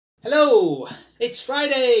Hello! It's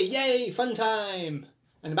Friday! Yay! Fun time!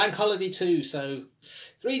 And a bank holiday too, so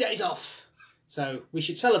 3 days off. So we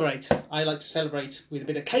should celebrate. I like to celebrate with a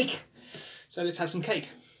bit of cake. So let's have some cake.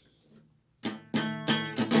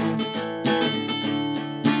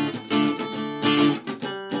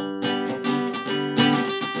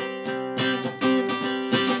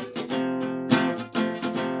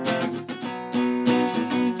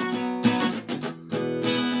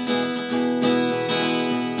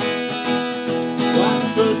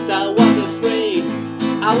 First I was afraid,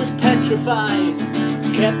 I was petrified.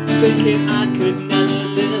 Kept thinking I could never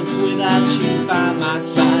live without you by my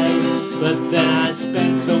side. But then I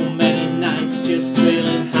spent so many nights just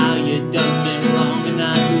feeling how you'd done me wrong. And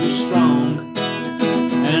I grew strong,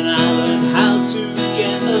 and I learned how to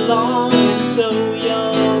get along. And so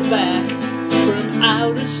you're back from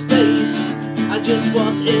outer space. I just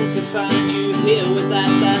walked in to find you here with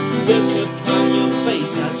that look upon your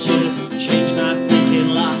face. I should have changed my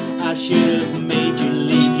freaking lock. I should have made you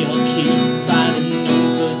leave your key. If I'd have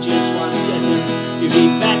known for just 1 second you'd be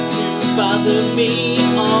back to bother me.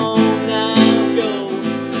 Oh, now go,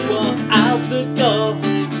 walk out the door,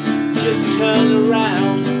 just turn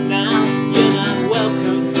around. Now you're not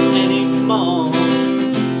welcome anymore.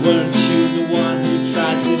 Weren't you the one who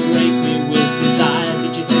tried to break me with desire?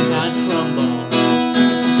 Did you think I'd crumble?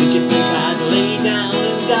 Did you think I'd lay down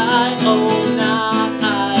and die? Oh, now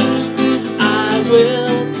I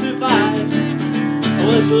will survive.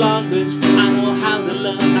 Oh, as long as I know how to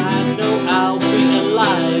love, I know I'll be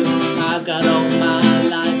alive. I've got all my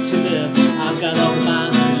life to live, I've got all my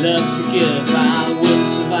love to give. I will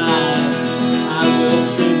survive, I will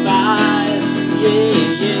survive,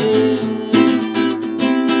 yeah, yeah.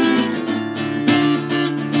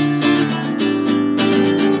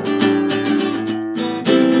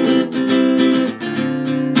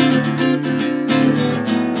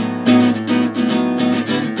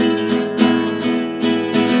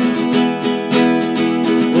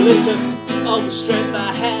 Well, it took all the strength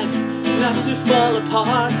I had not to fall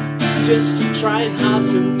apart, just trying hard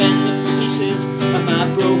to mend the pieces of my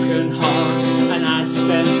broken heart. And I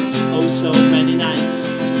spent oh so many nights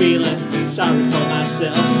feeling sorry for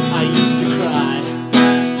myself. I used to cry,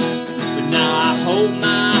 but now I hold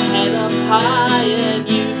my head up high, and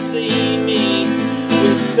you see me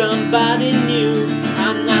with somebody new.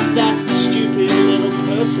 I'm not that stupid little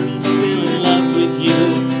person still in love with you.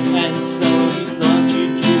 And so you thought you'd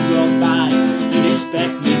by, you'd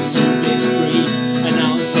expect me to be free, and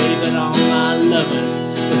I'll save it all my loving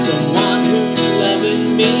for someone who's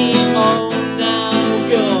loving me. Oh, now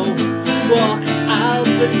go, walk out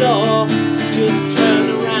the door, just turn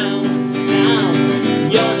around. Now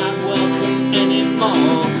you're not welcome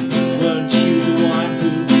anymore. Weren't you the one who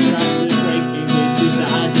tried to break me with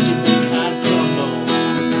desire? Did you think I'd crumble?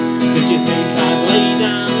 Did you think I'd lay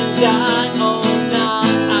down and die? Oh,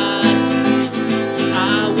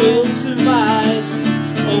 will survive.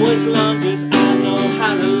 Oh, as long as I know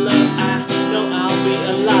how to love, I know I'll be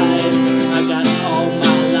alive. I got all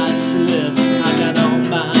my life to live, I got all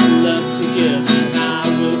my love to give. I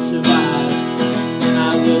will survive,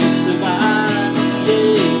 I will survive, yeah,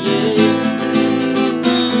 yeah.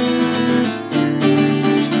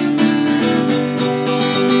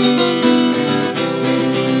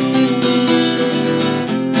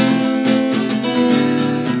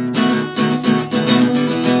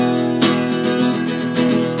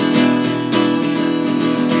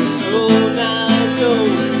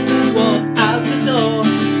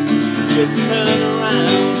 Just turn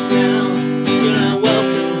around. Now you're not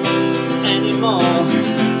welcome anymore.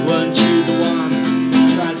 Weren't you the one who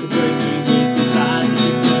tried to break me with desire? Did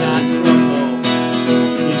you think I'd crumble?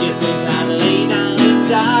 Did you think I'd lay down and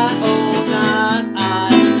die? Oh, not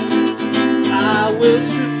I will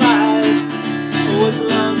survive.